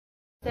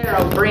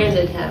Sarah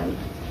branded him.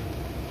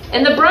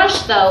 In the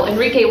brush, though,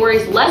 Enrique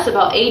worries less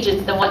about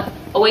agents than what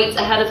awaits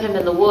ahead of him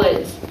in the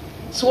woods.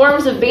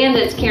 Swarms of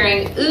bandits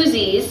carrying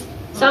Uzis,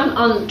 some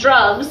on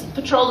drugs,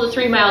 patrol the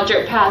 3-mile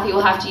dirt path he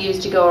will have to use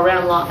to go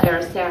around La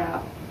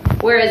Aracera.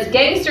 Whereas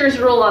gangsters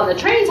rule on the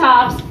train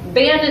tops,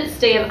 bandits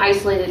stay in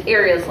isolated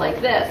areas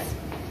like this.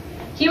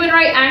 Human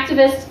rights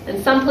activists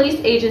and some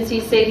police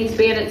agencies say these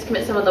bandits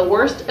commit some of the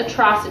worst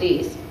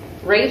atrocities,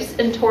 rapes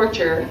and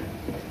torture.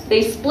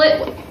 They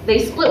split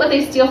what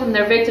they steal from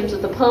their victims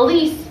with the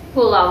police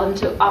who allow them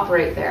to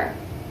operate there.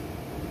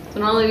 So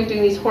not only are you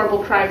doing these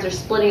horrible crimes, they're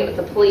splitting it with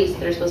the police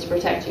that are supposed to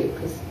protect you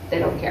because they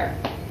don't care.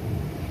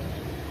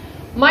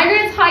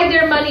 Migrants hide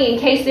their money in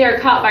case they are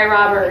caught by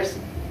robbers.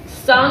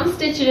 Some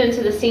stitch it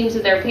into the seams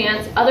of their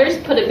pants, others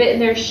put a bit in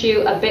their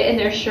shoe, a bit in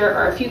their shirt,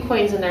 or a few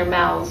coins in their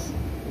mouths.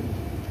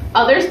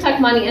 Others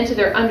tuck money into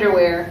their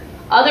underwear.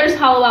 Others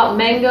hollow out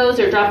mangoes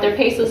or drop their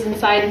pesos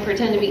inside and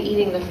pretend to be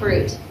eating the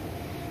fruit.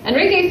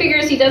 Enrique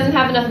figures he doesn't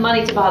have enough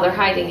money to bother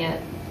hiding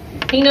it.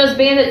 He knows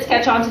bandits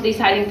catch on to these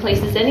hiding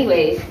places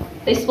anyways.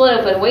 They split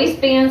open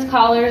waistbands,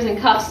 collars, and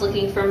cuffs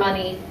looking for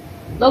money.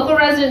 Local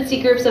residents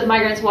see groups of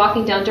migrants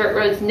walking down dirt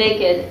roads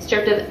naked,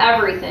 stripped of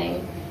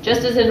everything,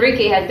 just as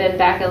Enrique had been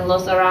back in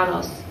Los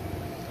Aranos.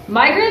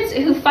 Migrants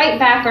who fight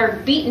back are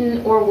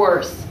beaten or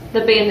worse,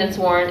 the bandits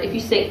warn. If you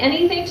say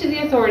anything to the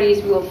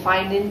authorities, we will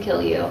find and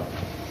kill you.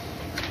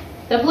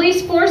 The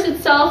police force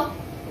itself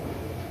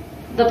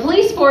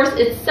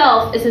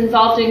is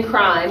involved in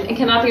crime and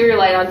cannot be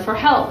relied on for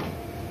help.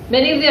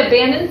 Many of the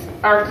bandits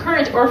are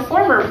current or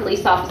former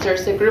police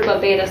officers, the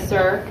Grupo Beta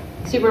Sur,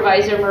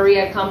 Supervisor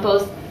Maria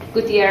Campos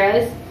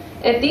Gutierrez.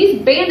 If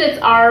these bandits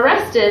are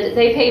arrested,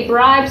 they pay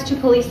bribes to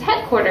police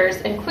headquarters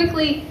and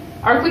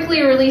are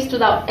quickly released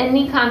without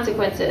any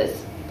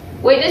consequences.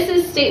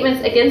 Witnesses'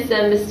 statements against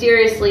them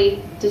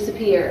mysteriously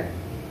disappear.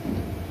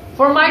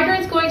 For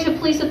migrants, going to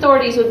police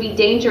authorities would be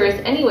dangerous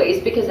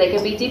anyways because they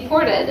could be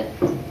deported.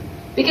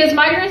 Because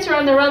migrants are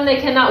on the run, they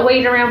cannot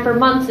wait around for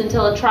months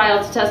until a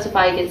trial to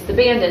testify against the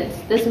bandits.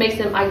 This makes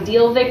them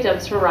ideal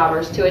victims for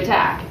robbers to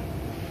attack.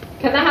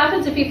 Can that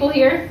happen to people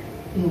here?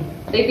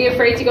 They'd be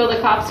afraid to go to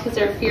the cops because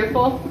they're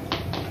fearful?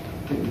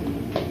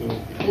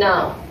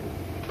 No.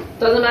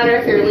 Doesn't matter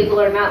if you're legal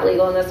or not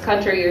legal in this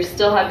country, you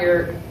still have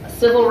your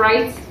civil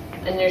rights,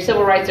 and your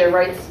civil rights are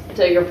rights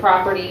to your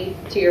property,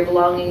 to your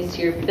belongings,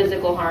 to your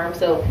physical harm.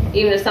 So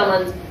even if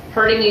someone's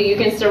hurting you, you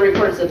can still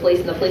report it to the police,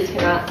 and the police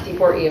cannot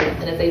deport you.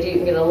 And if they do, you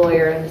can get a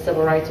lawyer, and the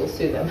civil rights will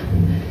sue them.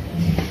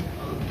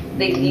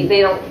 They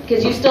don't,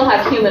 because you still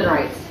have human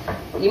rights.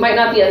 You might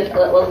not be a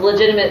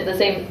legitimate,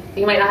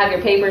 you might not have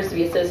your papers to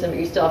be a citizen, but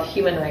you still have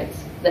human rights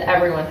that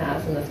everyone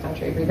has in this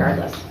country,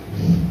 regardless.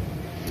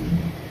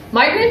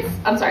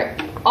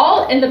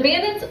 And the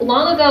bandits,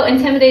 long ago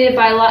intimidated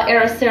by La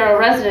Aracera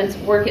residents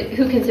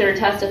who consider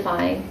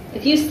testifying.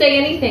 If you say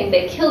anything,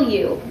 they kill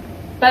you.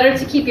 Better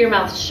to keep your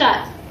mouth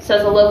shut,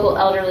 says a local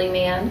elderly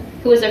man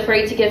who is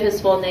afraid to give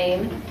his full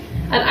name.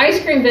 An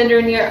ice cream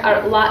vendor near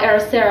La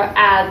Aracera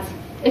adds,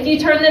 if you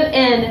turn them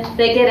in,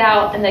 they get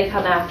out and they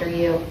come after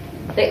you.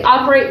 They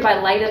operate by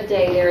light of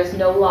day. There is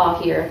no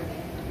law here.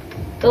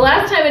 The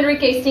last time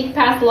Enrique sneaked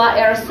past La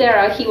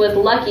Aracera, he was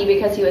lucky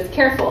because he was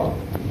careful.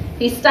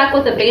 He stuck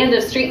with a band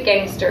of street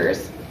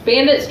gangsters.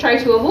 Bandits try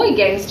to avoid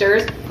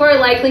gangsters who are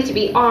likely to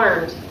be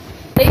armed.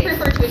 They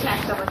prefer to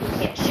attack someone who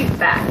can't shoot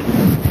back.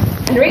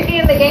 Enrique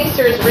and the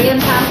gangsters ran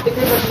past the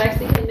group of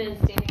Mexican men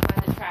standing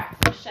by the tracks,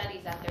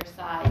 machetes at their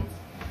sides.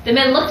 The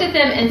men looked at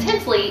them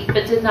intensely,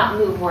 but did not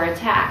move or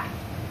attack.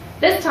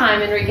 This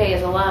time, Enrique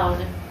is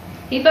alone.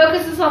 He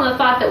focuses on the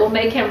thought that will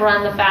make him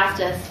run the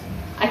fastest.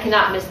 I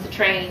cannot miss the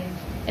train.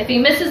 If he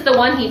misses the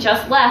one he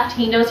just left,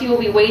 he knows he will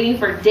be waiting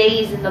for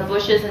days in the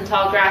bushes and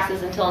tall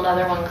grasses until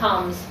another one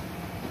comes.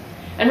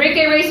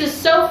 Enrique races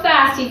so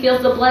fast he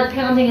feels the blood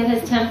pounding in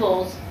his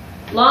temples.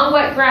 Long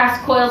wet grass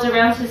coils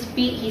around his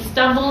feet. He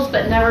stumbles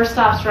but never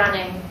stops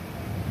running.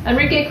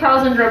 Enrique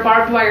crawls under a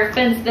barbed wire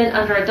fence, then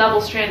under a double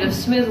strand of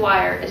smooth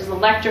wire. It is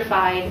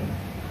electrified.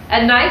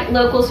 At night,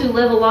 locals who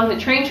live along the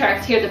train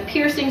tracks hear the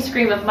piercing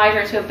scream of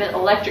migrants who have been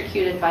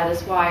electrocuted by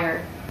this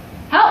wire.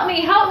 Help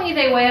me,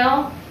 they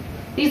wail.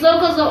 These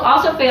locals have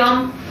also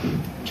found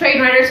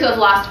train riders who have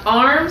lost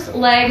arms,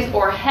 legs,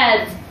 or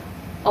heads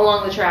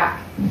along the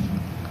track.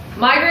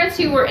 Migrants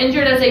who were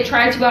injured as they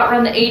tried to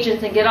outrun the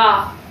agents and get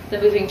off the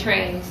moving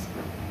trains.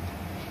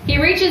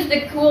 He reaches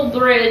the cool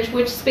bridge,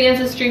 which spans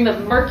a stream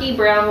of murky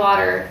brown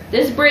water.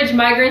 This bridge,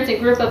 migrants and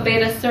Grupo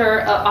Beta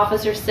Sur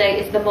officers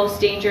say, is the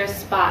most dangerous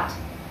spot.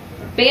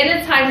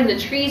 Bandits hide in the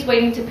trees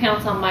waiting to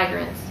pounce on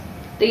migrants.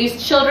 They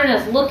use children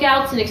as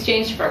lookouts in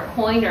exchange for a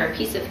coin or a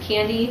piece of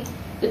candy.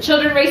 The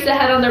children race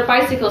ahead on their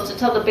bicycles to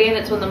tell the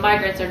bandits when the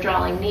migrants are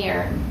drawing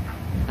near.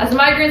 As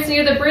migrants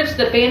near the bridge,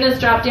 the bandits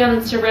drop down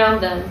and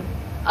surround them.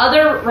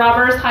 Other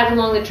robbers hide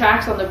along the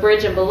tracks on the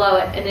bridge and below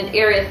it in an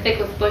area thick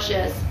with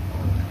bushes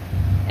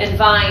and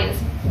vines.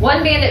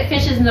 One bandit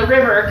fishes in the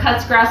river or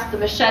cuts grass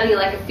with a machete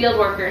like a field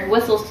worker and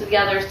whistles to the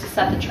others to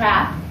set the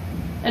trap.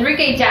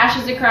 Enrique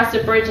dashes across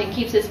the bridge and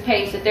keeps his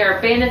pace. If there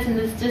are bandits in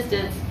this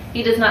distance,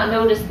 He does not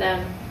notice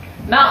them.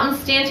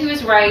 Mountains stand to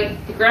his right.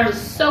 The ground is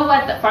so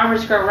wet that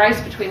farmers grow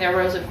rice between their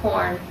rows of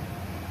corn.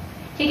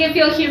 He can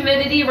feel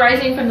humidity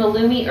rising from the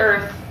loomy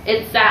earth.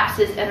 It zaps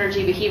his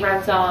energy, but he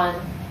runs on.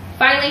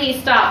 Finally,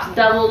 he stops,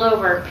 doubled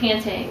over,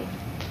 panting.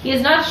 He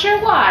is not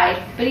sure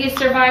why, but he has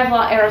survived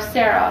La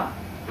Arrocera.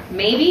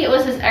 Maybe it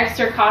was his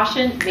extra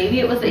caution. Maybe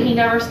it was that he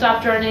never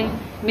stopped running.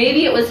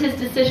 Maybe it was his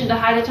decision to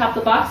hide atop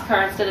the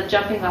boxcar instead of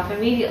jumping off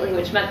immediately,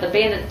 which meant the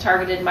bandits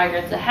targeted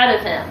migrants ahead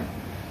of him.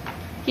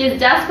 He is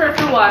desperate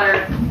for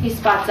water. He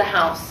spots a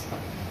house.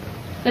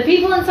 The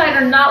people inside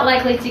are not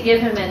likely to give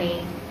him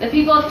any. The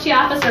people of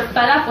Chiapas are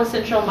fed up with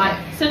Central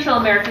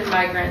American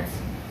migrants.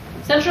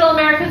 Central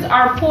Americans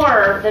are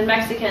poorer than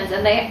Mexicans,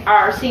 and they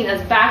are seen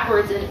as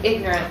backwards and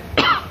ignorant.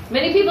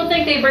 Many people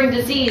think they bring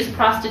disease,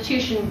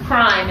 prostitution,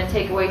 crime, and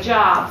take away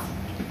jobs.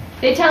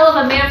 They tell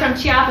of a man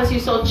from Chiapas who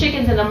sold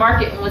chickens in the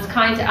market and was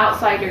kind to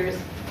outsiders.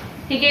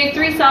 He gave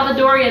 3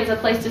 Salvadorians a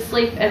place to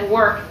sleep and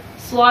work,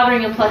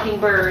 slaughtering and plucking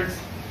birds.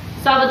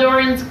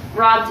 Salvadorians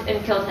robbed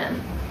and killed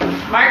him.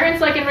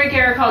 Migrants like Enrique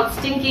are called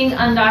stinking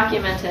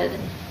undocumented.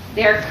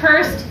 They are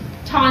cursed,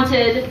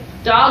 taunted,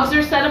 dogs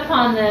are set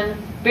upon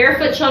them,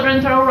 barefoot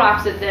children throw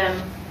rocks at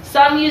them.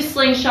 Some use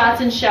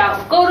slingshots and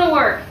shout, "Go to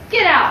work!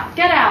 Get out!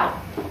 Get out!"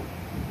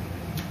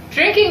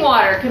 Drinking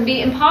water can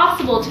be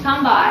impossible to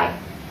come by.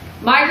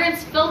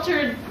 Migrants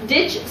filter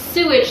ditch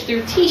sewage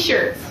through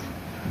t-shirts.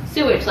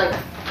 Sewage, like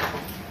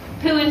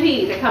poo and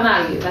pee that come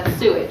out of you, that's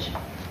sewage.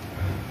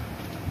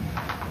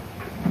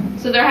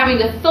 So they're having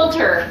to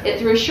filter it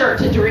through a shirt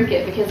to drink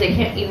it because they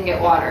can't even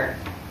get water.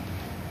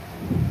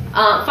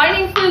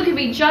 Finding food can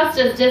be just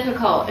as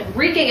difficult.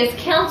 Enrique is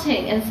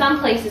counting. In some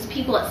places,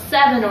 people at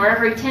 7 or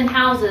every 10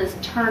 houses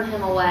turn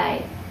him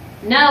away.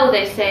 "No,"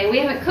 they say, "we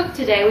haven't cooked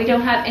today. We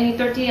don't have any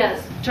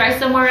tortillas. Try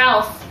somewhere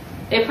else."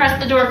 They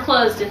press the door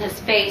closed in his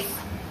face.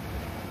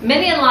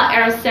 Many in La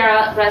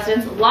Arrocera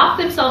residents lock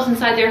themselves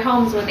inside their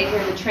homes when they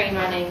hear the train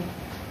running.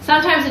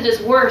 Sometimes it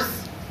is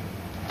worse.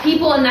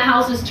 People in the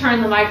houses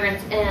turn the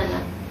migrants in.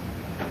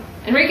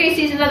 Enrique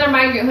sees another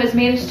migrant who has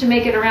managed to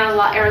make it around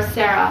La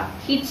Arrocera.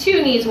 He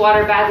too needs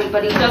water badly,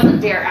 but he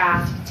doesn't dare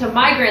ask. To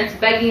migrants,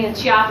 begging in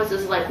Chiapas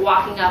is like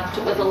walking up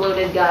with a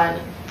loaded gun.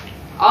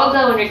 "I'll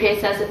go,"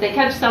 Enrique says. "If they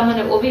catch someone,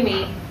 it will be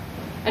me."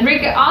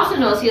 Enrique also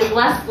knows he is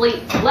less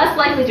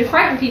likely to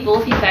frighten people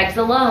if he begs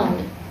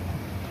alone.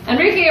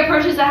 Enrique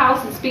approaches the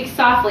house and speaks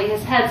softly,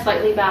 his head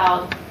slightly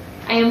bowed.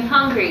 "I am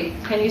hungry.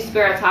 Can you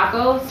spare a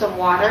taco, some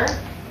water?"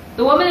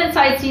 The woman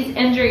inside sees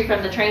injury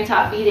from the train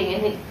top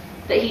beating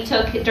that he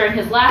took during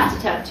his last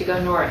attempt to go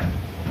north.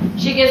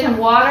 She gives him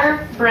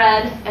water,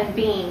 bread, and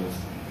beans.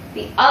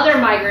 The other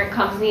migrant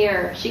comes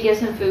near. She gives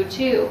him food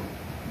too.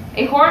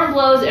 A horn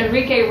blows.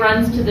 Enrique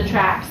runs to the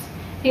tracks.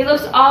 He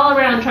looks all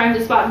around trying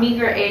to spot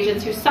migrant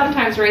agents who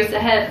sometimes race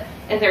ahead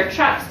in their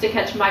trucks to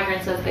catch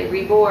migrants as they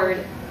reboard.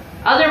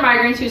 Other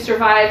migrants who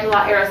survived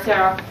La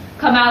Arrocera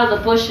come out of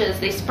the bushes.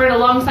 They sprint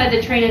alongside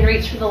the train and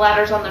reach for the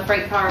ladders on the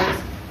freight cars.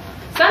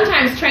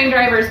 Sometimes train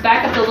drivers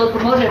back up the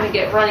locomotive and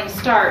get running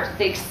start.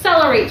 They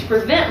accelerate to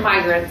prevent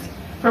migrants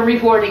from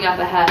reboarding up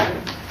ahead.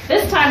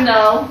 This time,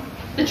 though,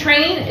 the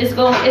train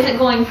isn't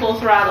going full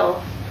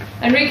throttle.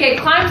 Enrique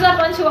climbs up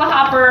onto a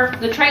hopper,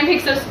 the train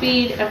picks up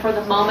speed, and for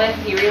the moment,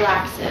 he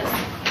relaxes.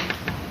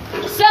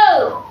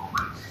 So,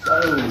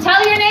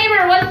 tell your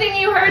neighbor one thing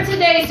you heard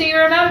today so you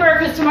remember,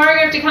 because tomorrow you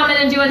have to come in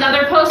and do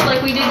another post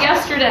like we did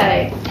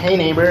yesterday. Hey,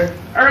 neighbor.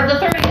 Or the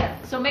 30th.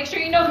 So make sure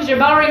you know, because your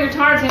bell ringer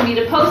tomorrow is going to be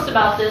to post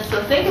about this,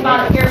 so think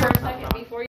about it here for a second.